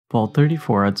Vault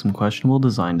 34 had some questionable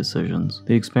design decisions.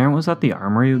 The experiment was that the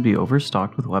armory would be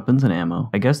overstocked with weapons and ammo.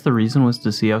 I guess the reason was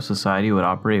to see how society would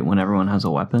operate when everyone has a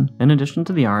weapon. In addition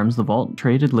to the arms, the vault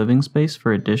traded living space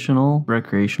for additional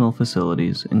recreational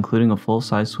facilities, including a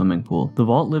full-size swimming pool. The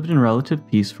vault lived in relative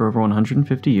peace for over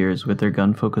 150 years with their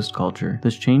gun-focused culture.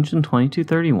 This changed in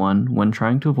 2231 when,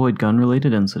 trying to avoid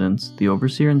gun-related incidents, the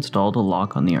overseer installed a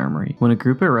lock on the armory. When a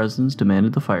group of residents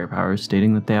demanded the firepower,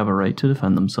 stating that they have a right to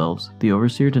defend themselves, the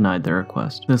overseer denied their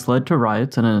request. This led to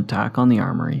riots and an attack on the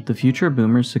armory. The future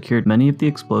boomers secured many of the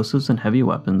explosives and heavy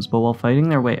weapons, but while fighting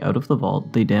their way out of the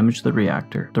vault, they damaged the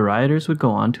reactor. The rioters would go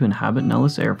on to inhabit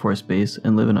Nellis Air Force Base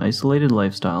and live an isolated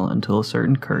lifestyle until a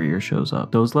certain courier shows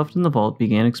up. Those left in the vault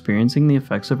began experiencing the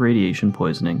effects of radiation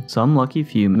poisoning. Some lucky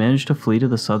few managed to flee to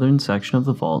the southern section of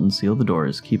the vault and seal the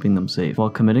doors, keeping them safe,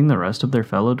 while committing the rest of their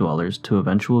fellow dwellers to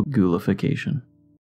eventual ghoulification.